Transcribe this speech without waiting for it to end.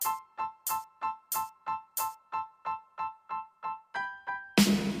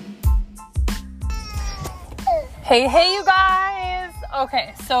Hey, you guys.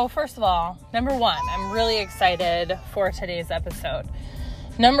 Okay, so first of all, number one, I'm really excited for today's episode.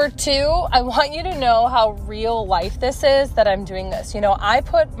 Number two, I want you to know how real life this is that I'm doing this. You know, I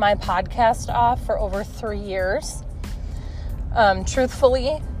put my podcast off for over 3 years,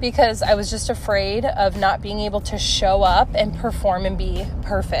 truthfully, because I was just afraid of not being able to show up and perform and be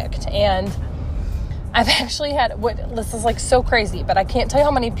perfect. And I've actually had, this is like so crazy, but I can't tell you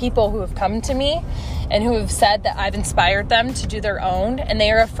how many people who have come to me and who have said that I've inspired them to do their own, and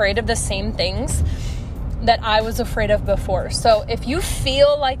they are afraid of the same things that I was afraid of before. So if you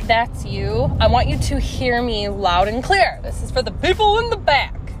feel like that's you, I want you to hear me loud and clear. This is for the people in the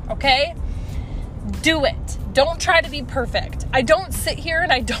back, okay? Do it. Don't try to be perfect. I don't sit here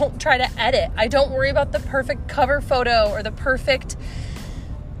and I don't try to edit. I don't worry about the perfect cover photo or the perfect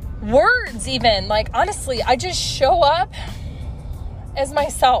words even. Like, honestly, I just show up as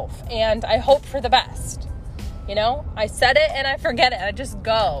myself and I hope for the best. You know, I said it and I forget it. I just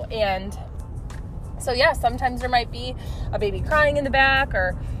go. And so yeah, sometimes there might be a baby crying in the back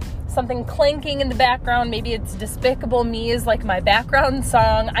or something clanking in the background. Maybe it's Despicable Me is like my background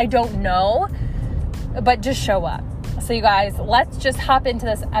song. I don't know, but just show up. So you guys, let's just hop into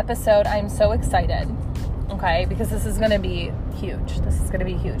this episode. I'm so excited. Okay, because this is going to be huge. This is going to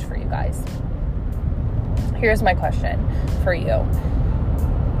be huge for you guys. Here's my question for you.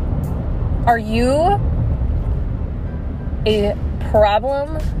 Are you a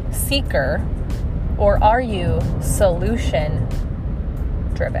problem seeker or are you solution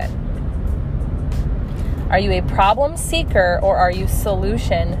driven? Are you a problem seeker or are you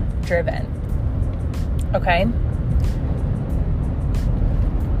solution driven? Okay.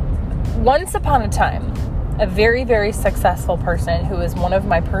 Once upon a time, a very, very successful person who is one of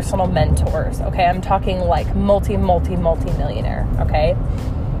my personal mentors, okay, I'm talking like multi-millionaire, okay,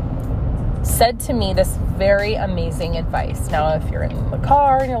 said to me this very amazing advice. Now, if you're in the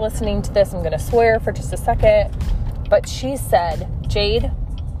car and you're listening to this, I'm going to swear for just a second, but she said, Jade,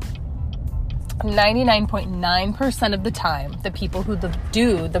 99.9% of the time, the people who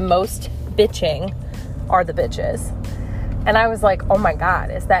do the most bitching are the bitches. And I was like, oh my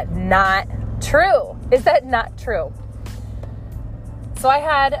God, is that not true? Is that not true? So I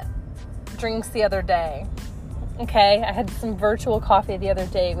had drinks the other day. Okay, I had some virtual coffee the other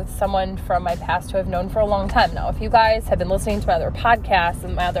day with someone from my past who I've known for a long time. Now, if you guys have been listening to my other podcasts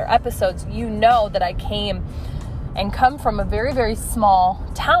and my other episodes, you know that I come from a very, very small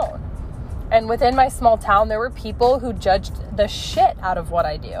town. And within my small town, there were people who judged the shit out of what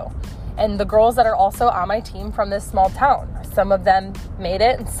I do. And the girls that are also on my team from this small town, some of them made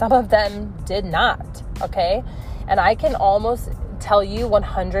it and some of them did not, okay? And I can almost tell you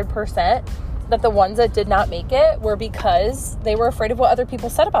 100% that the ones that did not make it were because they were afraid of what other people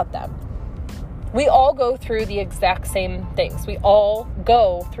said about them. We all go through the exact same things. We all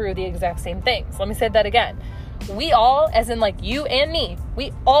go through the exact same things. Let me say that again. We all, as in like you and me,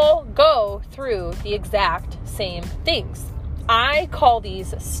 we all go through the exact same things. I call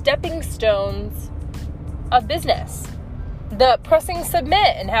these stepping stones of business. The pressing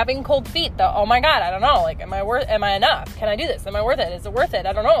submit and having cold feet. The, oh my God, I don't know. Like, am I enough? Can I do this? Am I worth it? Is it worth it?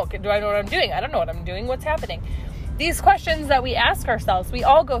 I don't know. Do I know what I'm doing? I don't know what I'm doing. What's happening? These questions that we ask ourselves, we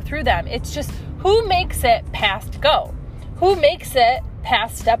all go through them. It's just who makes it past go? Who makes it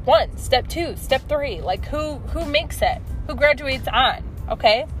past step 1, step 2, step 3? Like who makes it? Who graduates on?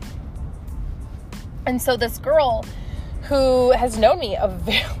 Okay. And so this girl who has known me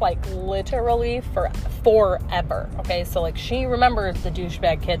literally for forever. Okay, so like she remembers the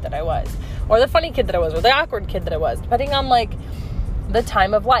douchebag kid that I was, or the funny kid that I was, or the awkward kid that I was, depending on like the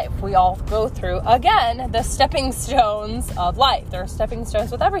time of life. We all go through, again, the stepping stones of life. There are stepping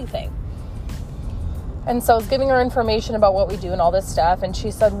stones with everything. And so I was giving her information about what we do and all this stuff, and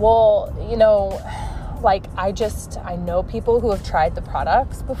she said, well, you know, like I know people who have tried the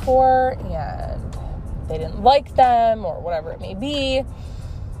products before and they didn't like them or whatever it may be.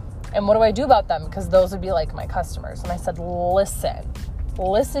 And what do I do about them? Because those would be like my customers. And I said,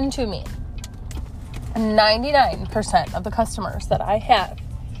 listen to me. 99% of the customers that I have,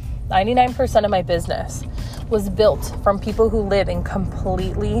 99% of my business was built from people who live in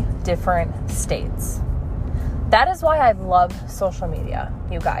completely different states. That is why I love social media,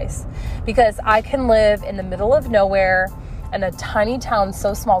 you guys, because I can live in the middle of nowhere in a tiny town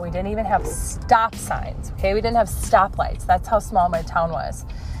so small, we didn't even have stop signs, okay? We didn't have stoplights. That's how small my town was.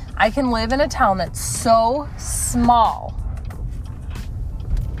 I can live in a town that's so small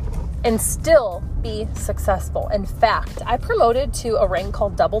and still be successful. In fact, I promoted to a rank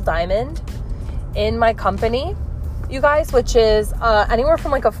called Double Diamond in my company you guys, which is anywhere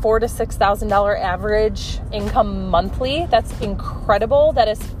from like a $4,000 to $6,000 average income monthly. That's incredible. That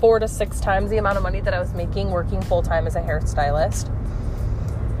is 4 to 6 times the amount of money that I was making working full-time as a hairstylist.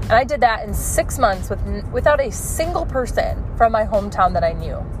 And I did that in 6 months without a single person from my hometown that I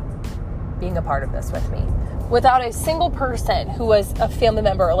knew being a part of this with me. Without a single person who was a family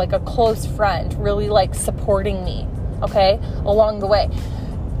member or like a close friend really like supporting me, okay, along the way.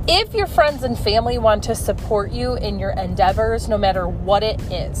 If your friends and family want to support you in your endeavors, no matter what it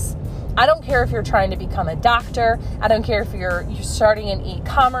is, I don't care if you're trying to become a doctor. I don't care if you're starting in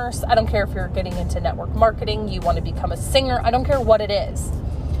e-commerce. I don't care if you're getting into network marketing. You want to become a singer. I don't care what it is.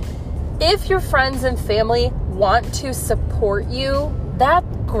 If your friends and family want to support you, that's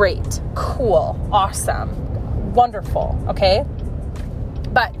great, cool, awesome, wonderful, okay?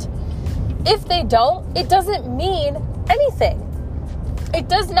 But if they don't, it doesn't mean anything. It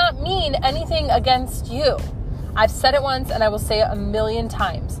does not mean anything against you. I've said it once and I will say it a million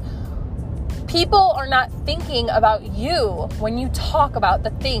times. People are not thinking about you when you talk about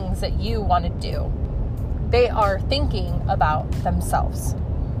the things that you want to do. They are thinking about themselves.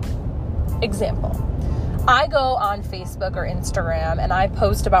 Example, I go on Facebook or Instagram and I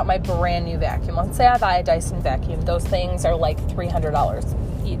post about my brand new vacuum. Let's say I buy a Dyson vacuum. Those things are like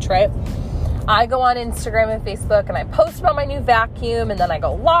 $300 each, right? I go on Instagram and Facebook and I post about my new vacuum, and then I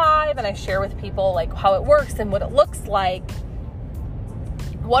go live and I share with people like how it works and what it looks like.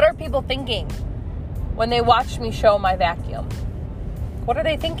 What are people thinking when they watch me show my vacuum? What are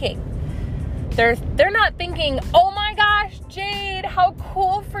they thinking? They're not thinking, oh my gosh, Jade, how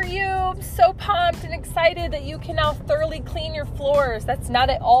cool for you. I'm so pumped and excited that you can now thoroughly clean your floors. That's not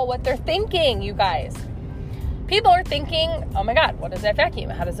at all what they're thinking, you guys. People are thinking, oh my God, what is that vacuum?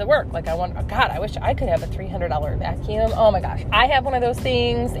 How does it work? Like, I wish I could have a $300 vacuum. Oh my gosh, I have one of those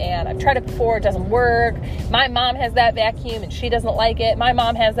things and I've tried it before. It doesn't work. My mom has that vacuum and she doesn't like it. My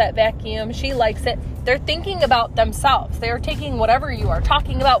mom has that vacuum. She likes it. They're thinking about themselves. They're taking whatever you are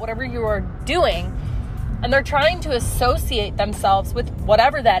talking about, whatever you are doing, and they're trying to associate themselves with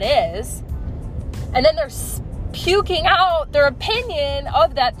whatever that is. And then they're puking out their opinion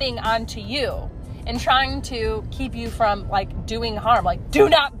of that thing onto you, and trying to keep you from like doing harm. Like, do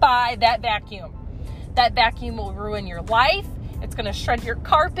not buy that vacuum. That vacuum will ruin your life. It's going to shred your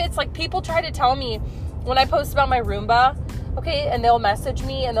carpets. Like, people try to tell me when I post about my Roomba, okay, and they'll message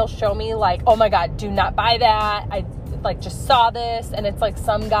me and they'll show me like, oh my God, do not buy that. I like just saw this. And it's like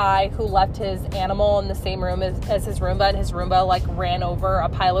some guy who left his animal in the same room as his Roomba, and his Roomba like ran over a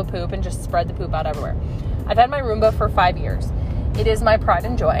pile of poop and just spread the poop out everywhere. I've had my Roomba for 5 years. It is my pride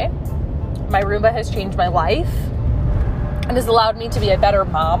and joy. My Roomba has changed my life and has allowed me to be a better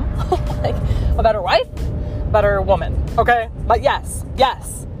mom, like a better wife, better woman. Okay. But yes,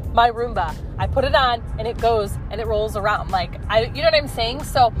 my Roomba, I put it on and it goes and it rolls around. Like, you know what I'm saying?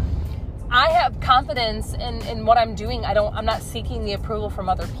 So I have confidence in what I'm doing. I'm not seeking the approval from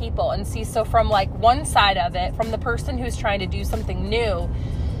other people. And see, so from like one side of it, from the person who's trying to do something new,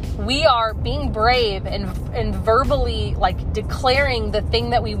 we are being brave and verbally like declaring the thing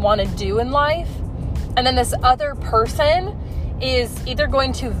that we want to do in life. And then this other person is either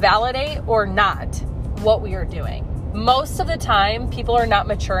going to validate or not what we are doing. Most of the time, people are not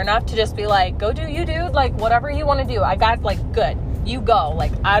mature enough to just be like, go do you, dude. Like, whatever you want to do. I got like, good, you go.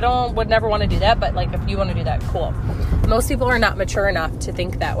 Like, would never want to do that. But like, if you want to do that, cool. Most people are not mature enough to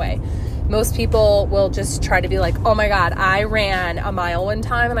think that way. Most people will just try to be like, oh my God, I ran a mile one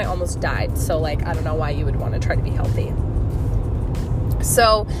time and I almost died. So like, I don't know why you would want to try to be healthy.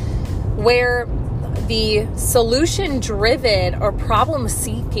 So where the solution driven or problem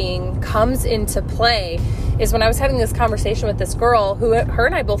seeking comes into play is when I was having this conversation with this girl who, her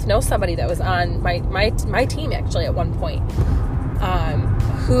and I both know somebody that was on my team actually at one point,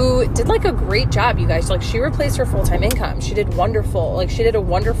 who did like a great job, you guys. Like, she replaced her full-time income. She did wonderful. Like, she did a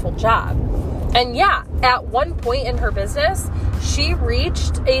wonderful job. And yeah, at one point in her business, she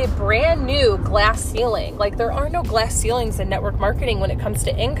reached a brand new glass ceiling. Like, there are no glass ceilings in network marketing when it comes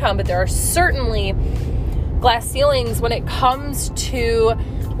to income, but there are certainly glass ceilings when it comes to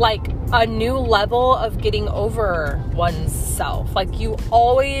like a new level of getting over oneself. Like, you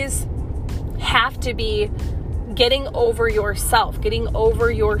always have to be getting over yourself, getting over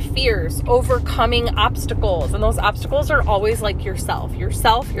your fears, overcoming obstacles. And those obstacles are always like yourself, your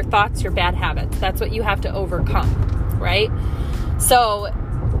thoughts, your bad habits. That's what you have to overcome, right? So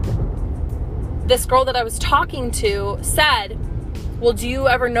this girl that I was talking to said, well, do you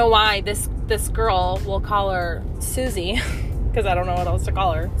ever know why this girl, we'll call her Susie, because I don't know what else to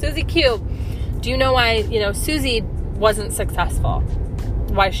call her, Susie Q. Do you know why, Susie wasn't successful?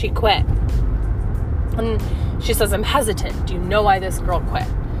 Why she quit? And she says, I'm hesitant. Do you know why this girl quit?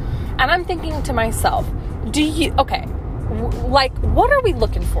 And I'm thinking to myself, what are we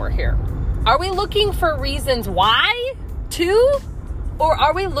looking for here? Are we looking for reasons why to? Or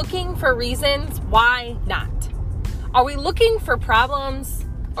are we looking for reasons why not? Are we looking for problems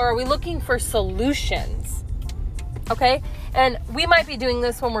or are we looking for solutions? Okay? And we might be doing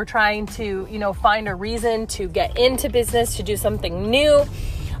this when we're trying to, find a reason to get into business, to do something new.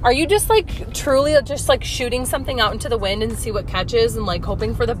 Are you just truly just shooting something out into the wind and see what catches and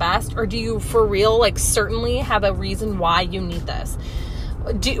hoping for the best? Or do you for real, certainly have a reason why you need this?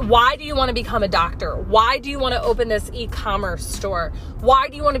 Why do you want to become a doctor? Why do you want to open this e-commerce store? Why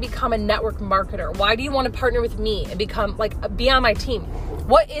do you want to become a network marketer? Why do you want to partner with me and become be on my team?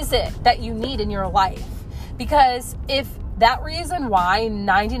 What is it that you need in your life? Because if that reason why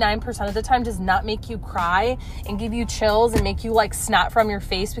 99% of the time does not make you cry and give you chills and make you snot from your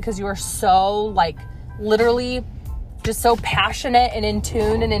face because you are so literally just so passionate and in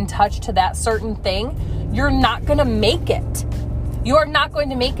tune and in touch to that certain thing, you're not going to make it. You are not going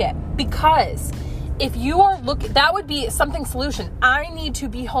to make it, because if you are that would be something solution. I need to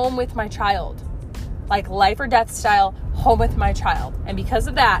be home with my child, life or death style, home with my child. And because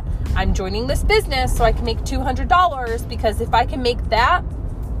of that, I'm joining this business so I can make $200, because if I can make that,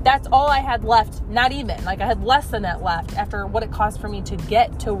 that's all I had left. Not even I had less than that left after what it cost for me to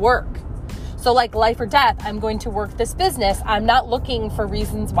get to work. So life or death, I'm going to work this business. I'm not looking for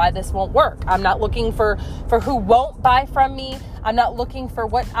reasons why this won't work. I'm not looking for who won't buy from me. I'm not looking for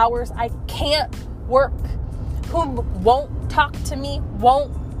what hours I can't work, who won't talk to me,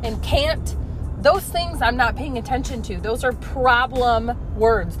 won't and can't. Those things I'm not paying attention to. Those are problem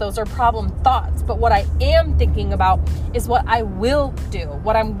words. Those are problem thoughts. But what I am thinking about is what I will do,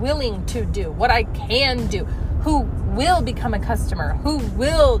 what I'm willing to do, what I can do, who will become a customer, who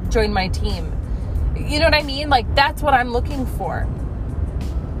will join my team. You know what I mean? That's what I'm looking for.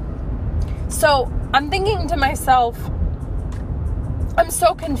 So I'm thinking to myself, I'm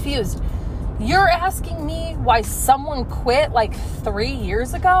so confused. You're asking me why someone quit 3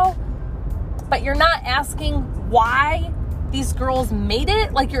 years ago, but you're not asking why these girls made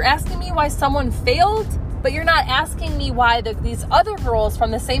it. You're asking me why someone failed, but you're not asking me why these other girls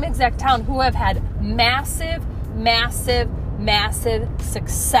from the same exact town who have had massive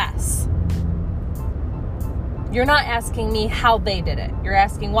success. You're not asking me how they did it. You're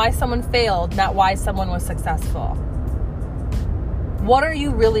asking why someone failed, not why someone was successful. What are you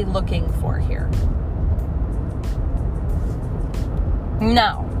really looking for here?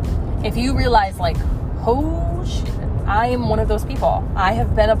 Now, if you realize oh shit, I am one of those people. I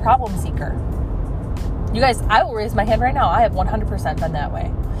have been a problem seeker. You guys, I will raise my hand right now. I have 100% been that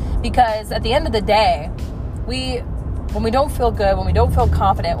way. Because at the end of the day, when we don't feel good, when we don't feel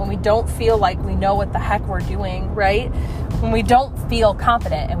confident, when we don't feel like we know what the heck we're doing, right? When we don't feel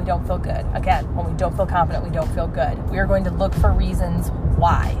confident and we don't feel good. Again, when we don't feel confident, we don't feel good. We are going to look for reasons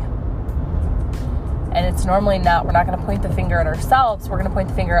why. And it's normally not, we're not going to point the finger at ourselves. We're going to point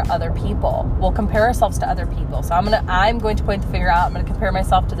the finger at other people. We'll compare ourselves to other people. So I'm going to point the finger out. I'm going to compare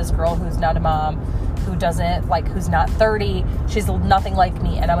myself to this girl who's not a mom, who doesn't who's not 30. She's nothing like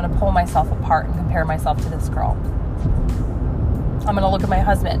me. And I'm going to pull myself apart and compare myself to this girl. I'm going to look at my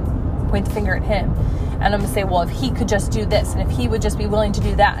husband, point the finger at him. And I'm going to say, well, if he could just do this, and if he would just be willing to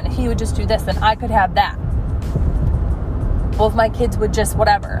do that, and if he would just do this, then I could have that. Well, if my kids would just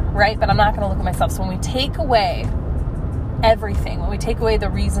whatever, right? But I'm not going to look at myself. So when we take away everything, when we take away the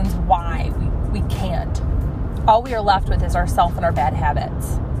reasons why we can't, all we are left with is ourself and our bad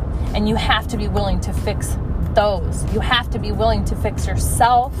habits. And you have to be willing to fix those. You have to be willing to fix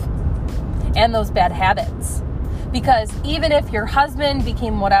yourself and those bad habits. Because even if your husband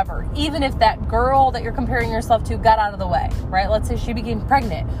became whatever, even if that girl that you're comparing yourself to got out of the way, right? Let's say she became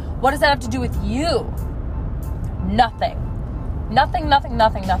pregnant. What does that have to do with you? Nothing. Nothing.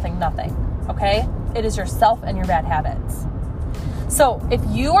 Okay? It is yourself and your bad habits. So if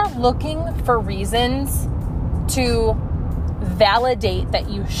you are looking for reasons to validate that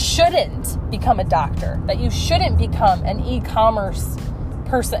you shouldn't become a doctor, that you shouldn't become an e-commerce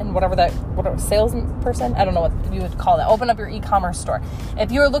person, whatever salesperson, I don't know what you would call that, open up your e-commerce store. If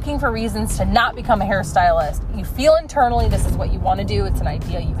you're looking for reasons to not become a hairstylist, you feel internally this is what you want to do, it's an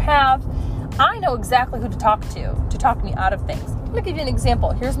idea you have, I know exactly who to talk me out of things. I'm going to give you an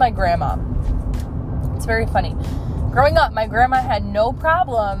example. Here's my grandma. It's very funny. Growing up, my grandma had no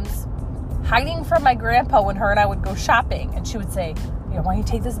problems hiding from my grandpa when her and I would go shopping. And she would say, I want you to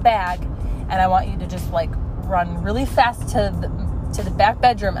take this bag and I want you to just run really fast to the back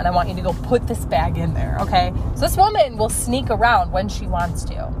bedroom and I want you to go put this bag in there, okay? So this woman will sneak around when she wants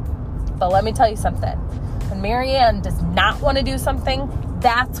to. But let me tell you something. When Marianne does not want to do something,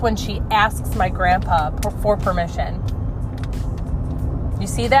 that's when she asks my grandpa for permission. You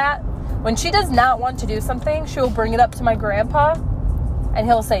see that? When she does not want to do something, she will bring it up to my grandpa and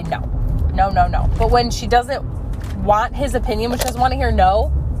he'll say no. But when she doesn't want his opinion, when she doesn't want to hear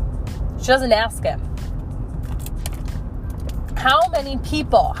no, she doesn't ask him. How many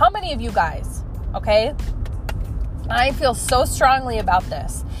of you guys, okay? I feel so strongly about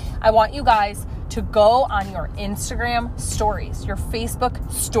this. I want you guys to go on your Instagram stories, your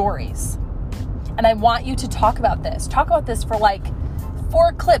Facebook stories. And I want you to talk about this. Talk about this for like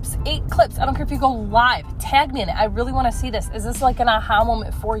 4 clips, 8 clips. I don't care if you go live. Tag me in it. I really want to see this. Is this like an aha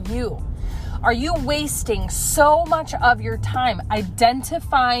moment for you? Are you wasting so much of your time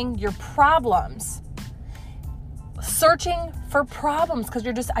identifying your problems? Searching for problems because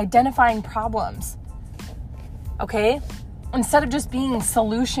you're just identifying problems. Okay? Instead of just being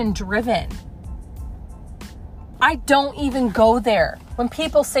solution driven. I don't even go there. When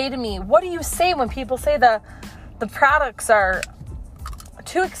people say to me, what do you say when people say the products are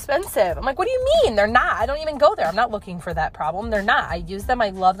too expensive? I'm like, what do you mean? They're not. I don't even go there. I'm not looking for that problem. They're not. I use them.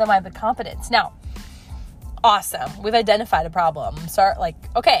 I love them. I have the confidence. Now, awesome. We've identified a problem. Start like,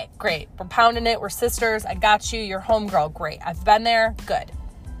 okay, great. We're pounding it. We're sisters. I got you. You're homegirl. Great. I've been there. Good.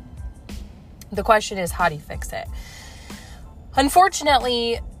 The question is, how do you fix it?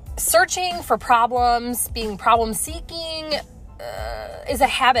 Unfortunately, searching for problems, being problem seeking is a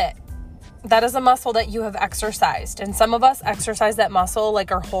habit. That is a muscle that you have exercised. And some of us exercise that muscle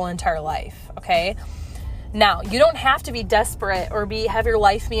like our whole entire life. Okay. Now, you don't have to be desperate or have your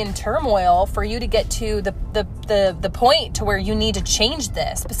life be in turmoil for you to get to the point to where you need to change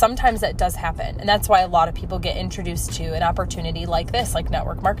this. But sometimes that does happen. And that's why a lot of people get introduced to an opportunity like this, like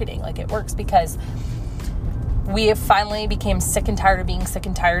network marketing. Like it works because we have finally became sick and tired of being sick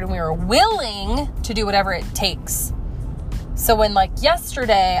and tired, and we are willing to do whatever it takes. So when like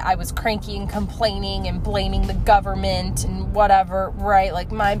yesterday I was cranky and complaining and blaming the government and whatever, right?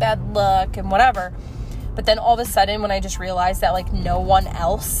 Like my bad luck and whatever. But then all of a sudden when I just realized that like no one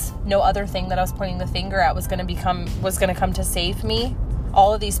else, no other thing that I was pointing the finger at was going to come to save me.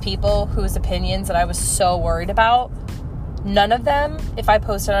 All of these people whose opinions that I was so worried about, none of them, if I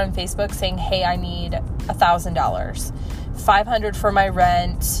posted on Facebook saying, hey, I need $1,000, $500 for my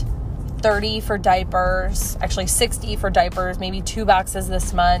rent, $30 for diapers, actually $60 for diapers, maybe 2 boxes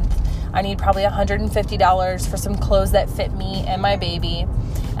this month. I need probably $150 for some clothes that fit me and my baby.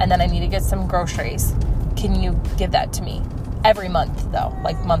 And then I need to get some groceries. Can you give that to me? Every month though,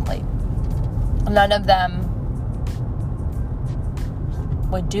 like monthly. None of them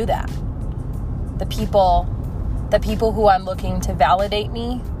would do that. The people who I'm looking to validate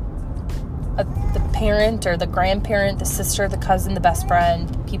me, the parent or the grandparent, the sister, the cousin, the best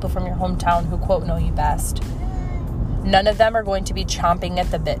friend, people from your hometown who quote know you best. None of them are going to be chomping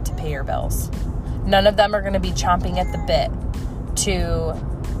at the bit to pay your bills. None of them are going to be chomping at the bit to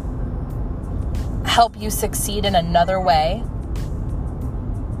help you succeed in another way,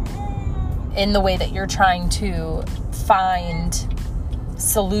 in the way that you're trying to find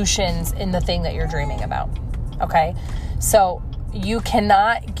solutions in the thing that you're dreaming about. Okay? So you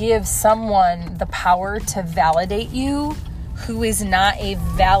cannot give someone the power to validate you who is not a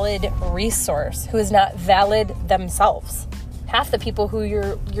valid resource, who is not valid themselves. Half the people who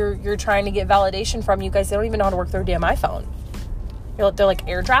you're trying to get validation from, you guys, they don't even know how to work their damn iPhone. They're like,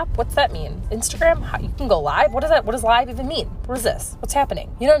 airdrop? What's that mean? Instagram? How, you can go live? What is that? What does live even mean? What is this? What's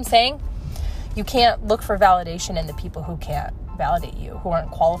happening? You know what I'm saying? You can't look for validation in the people who can't validate you, who aren't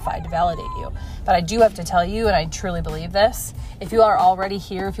qualified to validate you. But I do have to tell you, and I truly believe this, if you are already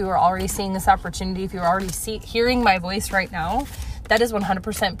here, if you are already seeing this opportunity, if you're already hearing my voice right now, that is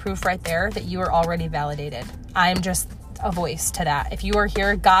 100% proof right there that you are already validated. I'm just a voice to that. If you are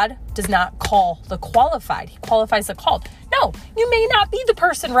here, God does not call the qualified. He qualifies the called. No, you may not be the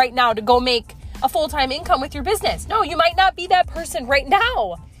person right now to go make a full-time income with your business. No, you might not be that person right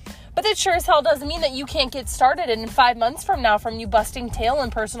now. But that sure as hell doesn't mean that you can't get started. And in 5 months from now, from you busting tail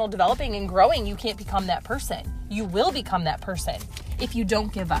and personal developing and growing, you can't become that person. You will become that person if you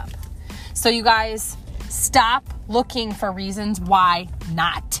don't give up. So you guys, stop looking for reasons why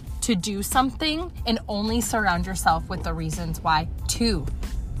not to do something and only surround yourself with the reasons why to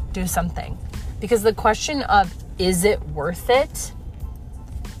do something. Because the question of, is it worth it?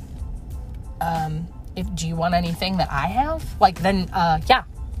 Do you want anything that I have? Yeah.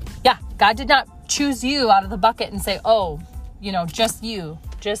 God did not choose you out of the bucket and say, oh, just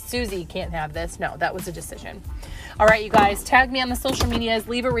Susie can't have this. No, that was a decision. All right, you guys, tag me on the social medias.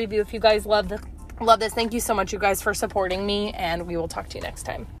 Leave a review if you guys love this. Thank you so much, you guys, for supporting me, and we will talk to you next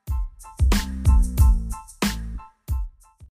time.